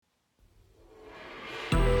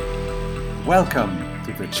Welcome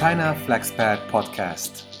to the China FlexPad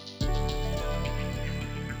podcast.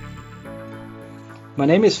 My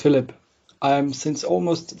name is Philip. I'm since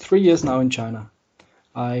almost 3 years now in China.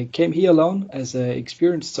 I came here alone as an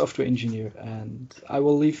experienced software engineer, and I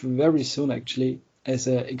will leave very soon actually as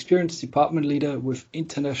an experienced department leader with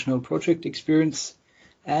international project experience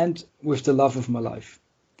and with the love of my life.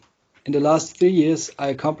 In the last 3 years, I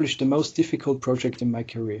accomplished the most difficult project in my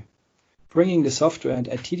career, bringing the software and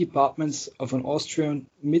IT departments of an Austrian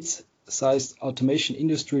mid-sized automation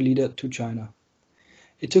industry leader to China.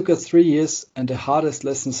 It took us 3 years and the hardest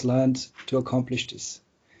lessons learned to accomplish this.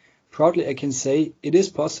 Proudly I can say it is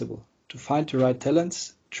possible to find the right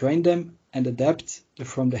talents, train them and adapt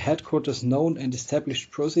from the headquarters known and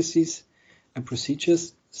established processes and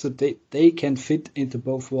procedures so they can fit into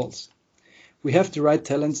both worlds. We have the right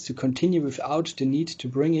talents to continue without the need to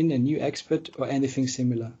bring in a new expert or anything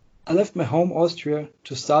similar. I left my home Austria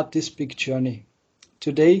to start this big journey.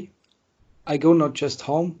 Today I go not just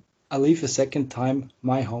home, I leave a second time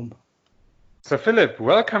my home. So Philip,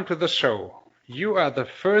 welcome to the show. You are the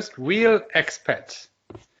first real expat.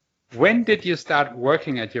 When did you start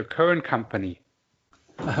working at your current company?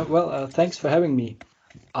 Thanks for having me.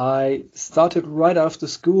 I started right after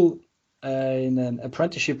school in an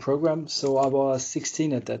apprenticeship program, so I was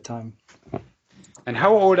 16 at that time. And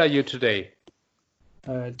how old are you today?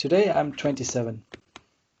 Today I'm 27.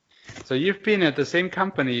 So you've been at the same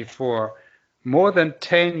company for more than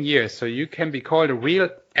 10 years, so you can be called a real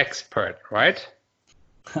expert, right?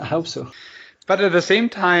 I hope so. But at the same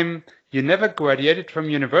time, you never graduated from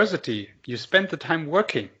university. You spent the time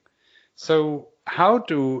working. So how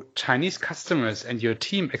do Chinese customers and your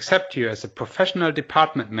team accept you as a professional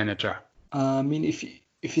department manager? If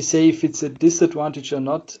you say if it's a disadvantage or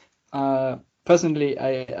not, personally,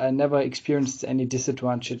 I never experienced any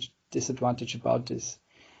disadvantage about this.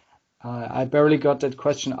 I barely got that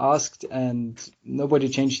question asked, and nobody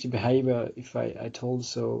changed the behavior if I told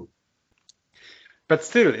so. But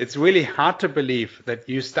still, it's really hard to believe that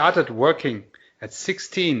you started working at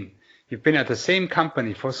 16. You've been at the same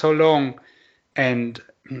company for so long. And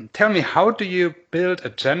tell me, how do you build a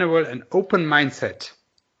general and open mindset?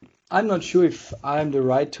 I'm not sure if I'm the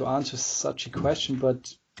right to answer such a question,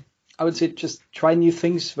 but I would say just try new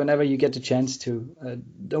things whenever you get the chance to.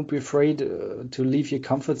 Don't be afraid to leave your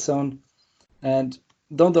comfort zone and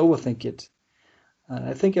don't overthink it.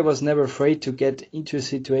 I think I was never afraid to get into a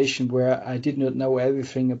situation where I did not know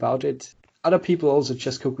everything about it. Other people also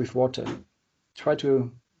just cook with water. Try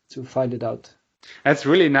to find it out. That's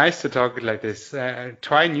really nice to talk like this.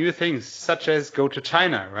 Try new things, such as go to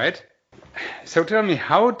China, right? So tell me,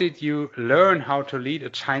 how did you learn how to lead a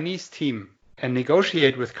Chinese team and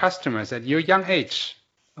negotiate with customers at your young age?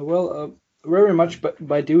 Very much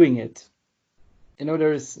by doing it.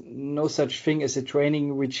 There is no such thing as a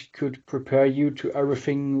training which could prepare you to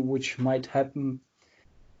everything which might happen.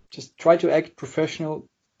 Just try to act professional,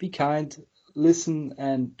 be kind, listen,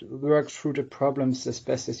 and work through the problems as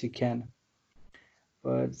best as you can.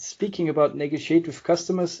 But speaking about negotiate with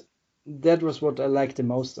customers, that was what I liked the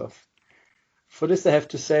most of. For this, I have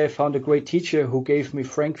to say I found a great teacher who gave me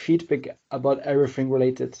frank feedback about everything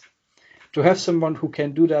related. To have someone who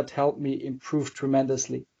can do that helped me improve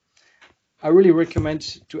tremendously. I really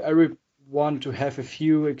recommend to everyone to have a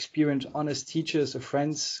few experienced, honest teachers or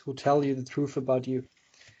friends who tell you the truth about you.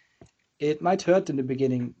 It might hurt in the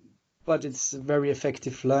beginning, but it's very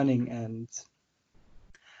effective learning. And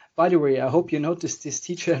by the way, I hope you noticed this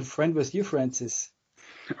teacher and friend was you, Francis.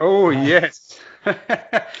 Oh, yes.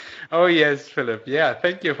 Oh, yes, Philip. Yeah,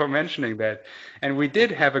 thank you for mentioning that. And we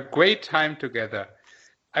did have a great time together.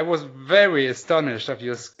 I was very astonished of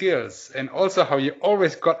your skills and also how you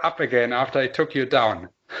always got up again after I took you down.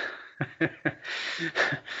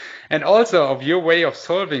 And also of your way of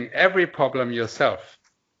solving every problem yourself.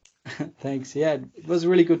 Thanks. Yeah, it was a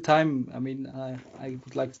really good time. I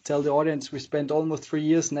would like to tell the audience we spent almost 3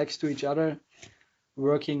 years next to each other,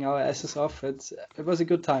 working our asses off. It was a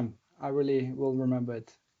good time. I really will remember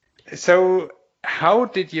it. So how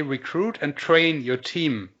did you recruit and train your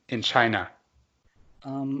team in China?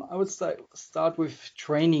 I would start with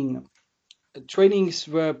training. Trainings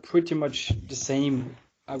were pretty much the same.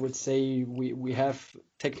 I would say we have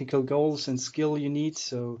technical goals and skill you need.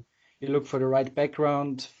 So you look for the right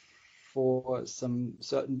background for some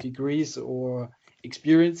certain degrees or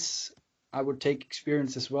experience. I would take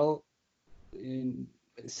experience as well in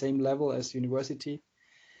the same level as university.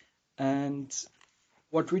 And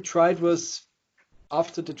what we tried was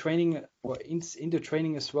after the training or in the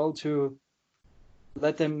training as well to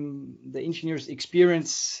let the engineers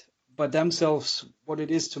experience by themselves what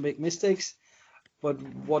it is to make mistakes, but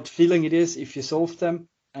what feeling it is if you solve them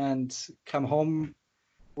and come home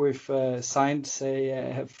with signed, say,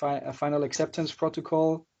 a final acceptance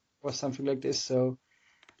protocol or something like this. So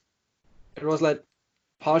it was like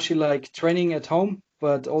partially like training at home,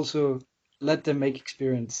 but also let them make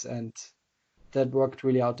experience, and that worked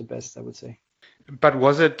really out the best, I would say. But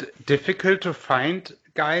was it difficult to find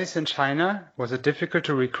guys in China? Was it difficult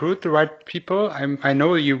to recruit the right people? I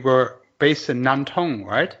know you were based in Nantong,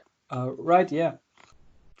 right? Right, yeah.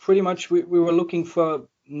 Pretty much we were looking for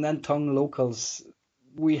Nantong locals.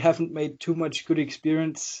 We haven't made too much good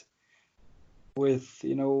experience with,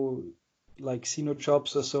 like Sino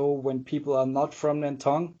jobs or so when people are not from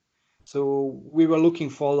Nantong. So we were looking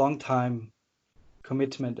for a long time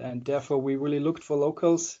commitment, and therefore we really looked for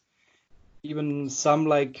locals, even some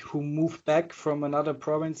like who moved back from another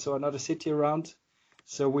province or another city around.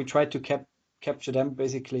 So we tried to capture them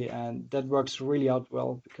basically, and that works really out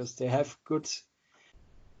well because they have good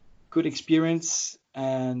experience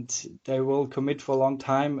and they will commit for a long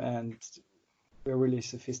time, and we're really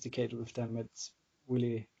sophisticated with them. It's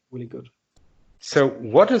really, really good. So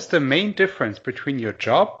what is the main difference between your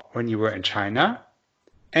job when you were in China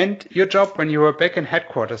and your job when you were back in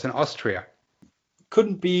headquarters in Austria?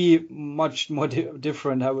 Couldn't be much more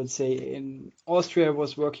different, I would say. In Austria, I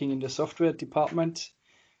was working in the software department.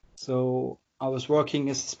 So I was working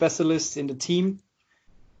as a specialist in the team,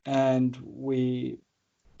 and we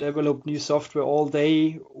developed new software all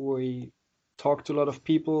day. We talked to a lot of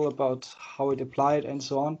people about how it applied and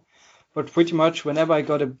so on. But pretty much whenever I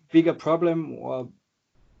got a bigger problem or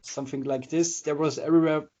something like this, there was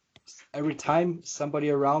every time somebody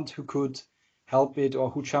around who could help it or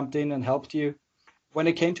who jumped in and helped you. When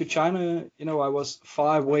I came to China, I was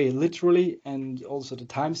far away, literally, and also the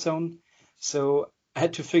time zone. So I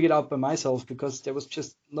had to figure it out by myself because there was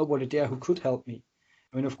just nobody there who could help me.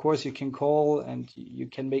 I mean, of course, you can call and you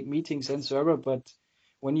can make meetings and so on, but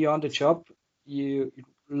when you're on the job, you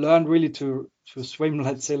learn really to swim,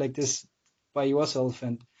 let's say like this, by yourself.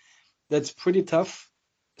 And that's pretty tough,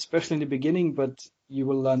 especially in the beginning, but you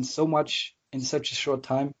will learn so much in such a short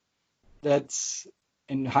time. That's,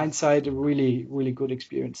 in hindsight, a really, really good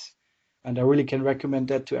experience. And I really can recommend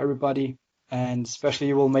that to everybody. And especially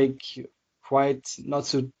you will make quite not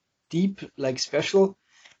so deep, like special,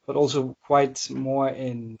 but also quite more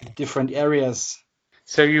in different areas.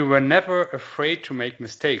 So you were never afraid to make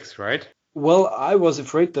mistakes, right? Well, I was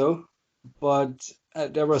afraid though, but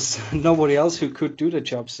there was nobody else who could do the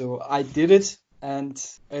job. So I did it and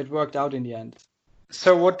it worked out in the end.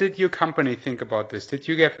 So what did your company think about this? Did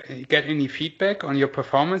you get any feedback on your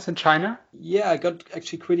performance in China? Yeah, I got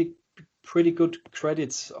actually pretty good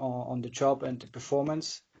credits on the job and the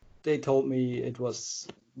performance. They told me it was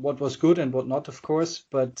what was good and what not, of course,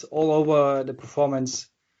 but all over the performance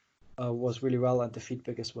was really well, and the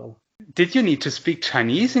feedback as well. Did you need to speak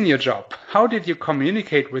Chinese in your job? How did you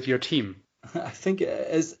communicate with your team? I think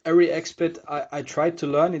as every expat, I tried to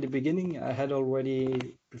learn in the beginning. I had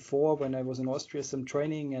already before, when I was in Austria, some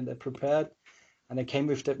training and I prepared, and I came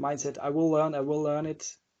with that mindset. I will learn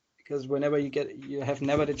it, because whenever you have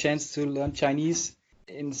never the chance to learn Chinese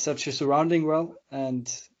in such a surrounding well.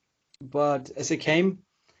 But as I came,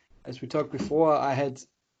 as we talked before, I had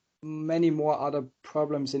many more other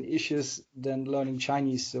problems and issues than learning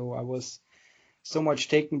Chinese. So I was so much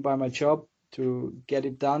taken by my job to get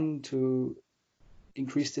it done, to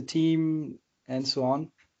increase the team and so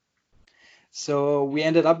on. So we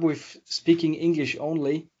ended up with speaking English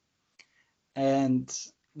only. And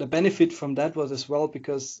the benefit from that was as well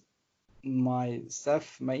because my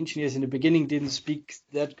staff, my engineers in the beginning didn't speak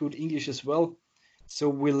that good English as well. So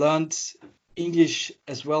we learned English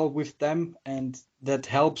as well with them, and that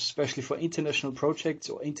helps, especially for international projects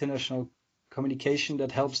or international communication.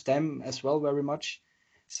 That helps them as well very much.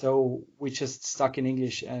 So we just stuck in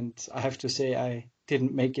English, and I have to say I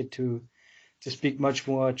didn't make it to speak much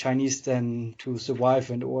more Chinese than to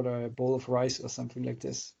survive and order a bowl of rice or something like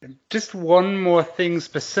this. Just one more thing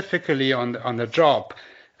specifically on the job.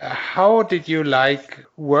 How did you like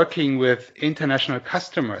working with international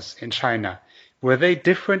customers in China? Were they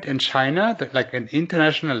different in China, like an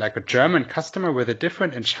international, like a German customer, were they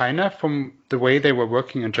different in China from the way they were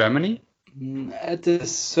working in Germany? At a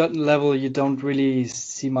certain level, you don't really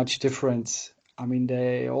see much difference. I mean,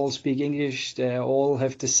 they all speak English, they all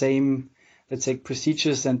have the same, let's say,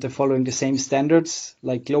 procedures, and they're following the same standards,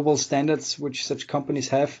 like global standards, which such companies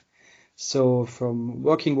have. So from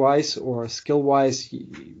working wise or skill wise,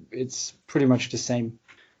 it's pretty much the same.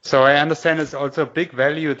 So I understand it's also a big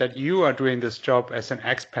value that you are doing this job as an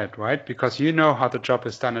expat, right? Because you know how the job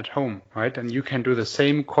is done at home, right? And you can do the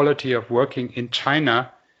same quality of working in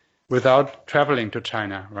China without traveling to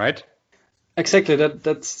China, right? Exactly.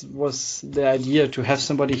 That was the idea, to have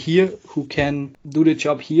somebody here who can do the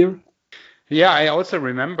job here. Yeah, I also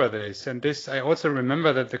remember this. And I also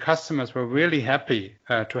remember that the customers were really happy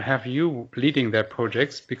to have you leading their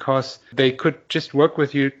projects, because they could just work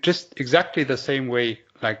with you just exactly the same way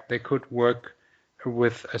like they could work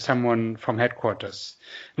with someone from headquarters.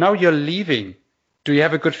 Now you're leaving. Do you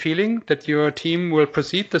have a good feeling that your team will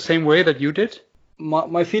proceed the same way that you did?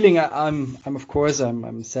 My feeling, I'm of course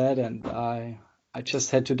I'm sad, and I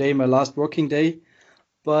just had today my last working day,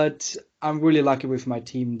 but I'm really lucky with my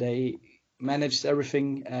team. They managed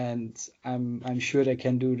everything, and I'm sure they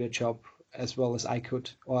can do the job as well as I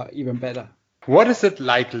could, or even better. What is it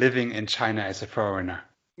like living in China as a foreigner?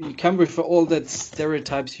 You come with all that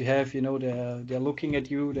stereotypes you have, they're looking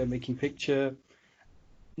at you, they're making picture.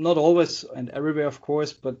 Not always and everywhere, of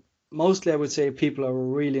course, but mostly I would say people are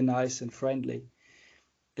really nice and friendly.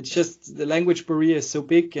 It's just the language barrier is so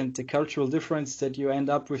big, and the cultural difference, that you end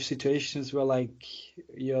up with situations where like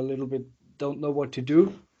you're a little bit don't know what to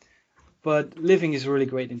do. But living is really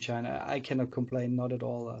great in China. I cannot complain, not at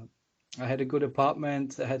all. I had a good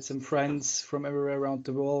apartment. I had some friends from everywhere around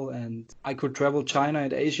the world, and I could travel China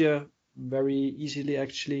and Asia very easily,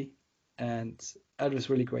 actually. And that was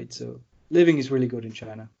really great. So living is really good in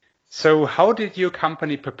China. So how did your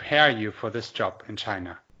company prepare you for this job in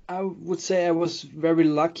China? I would say I was very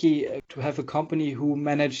lucky to have a company who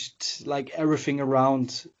managed like everything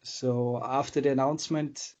around. So after the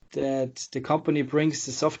announcement that the company brings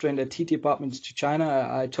the software and IT departments to China,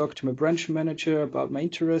 I talked to my branch manager about my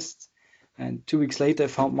interest. And 2 weeks later, I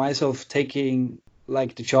found myself taking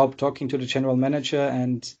like the job, talking to the general manager.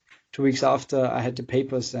 And 2 weeks after, I had the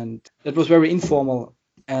papers, and that was very informal.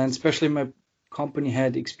 And especially my company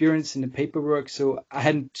had experience in the paperwork, so I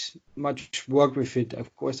hadn't much work with it.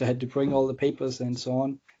 Of course, I had to bring all the papers and so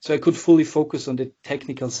on. So I could fully focus on the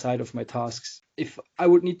technical side of my tasks. If I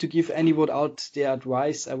would need to give anyone out their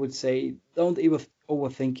advice, I would say don't ever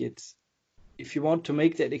overthink it. If you want to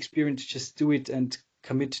make that experience, just do it and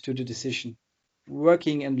commit to the decision.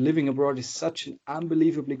 Working and living abroad is such an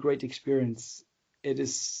unbelievably great experience. It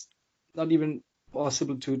is not even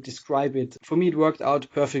possible to describe it. For me, it worked out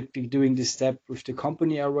perfectly doing this step with the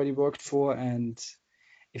company I already worked for. And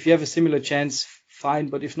if you have a similar chance, fine.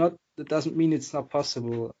 But if not, that doesn't mean it's not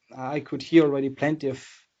possible. I could hear already plenty of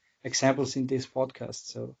examples in this podcast.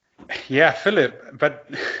 So yeah, Philip, but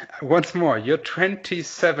once more, you're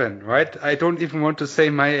 27, right? I don't even want to say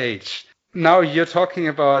my age. Now you're talking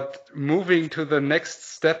about moving to the next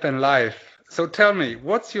step in life. So tell me,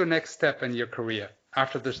 what's your next step in your career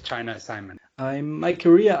after this China assignment? In my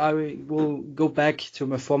career, I will go back to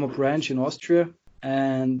my former branch in Austria,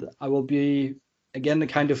 and I will be again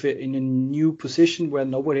in a new position where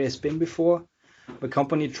nobody has been before. The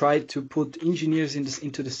company tried to put engineers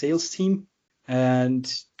into the sales team and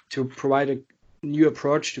to provide a new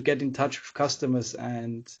approach to get in touch with customers.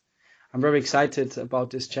 And I'm very excited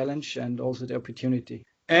about this challenge and also the opportunity.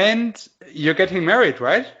 And you're getting married,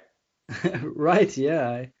 right? Right,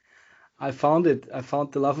 yeah. I found it. I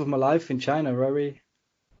found the love of my life in China very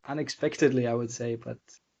unexpectedly, I would say. But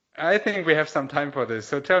I think we have some time for this.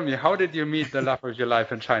 So tell me, how did you meet the love of your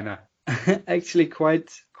life in China? Actually,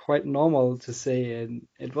 quite normal to say. And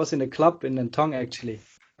it was in a club in Nantong, actually.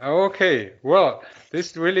 Okay, well,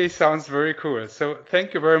 this really sounds very cool. So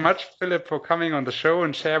thank you very much, Philip, for coming on the show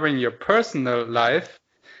and sharing your personal life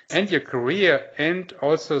and your career, and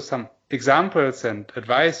also some examples and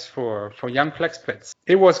advice for young flexpats.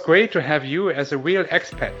 It was great to have you as a real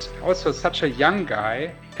expat, also such a young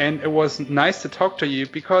guy, and it was nice to talk to you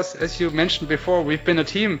because, as you mentioned before, we've been a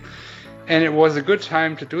team, and it was a good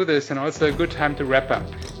time to do this and also a good time to wrap up.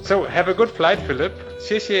 So have a good flight, Philip.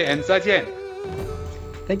 谢谢 and 再见.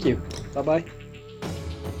 Thank you. Bye-bye.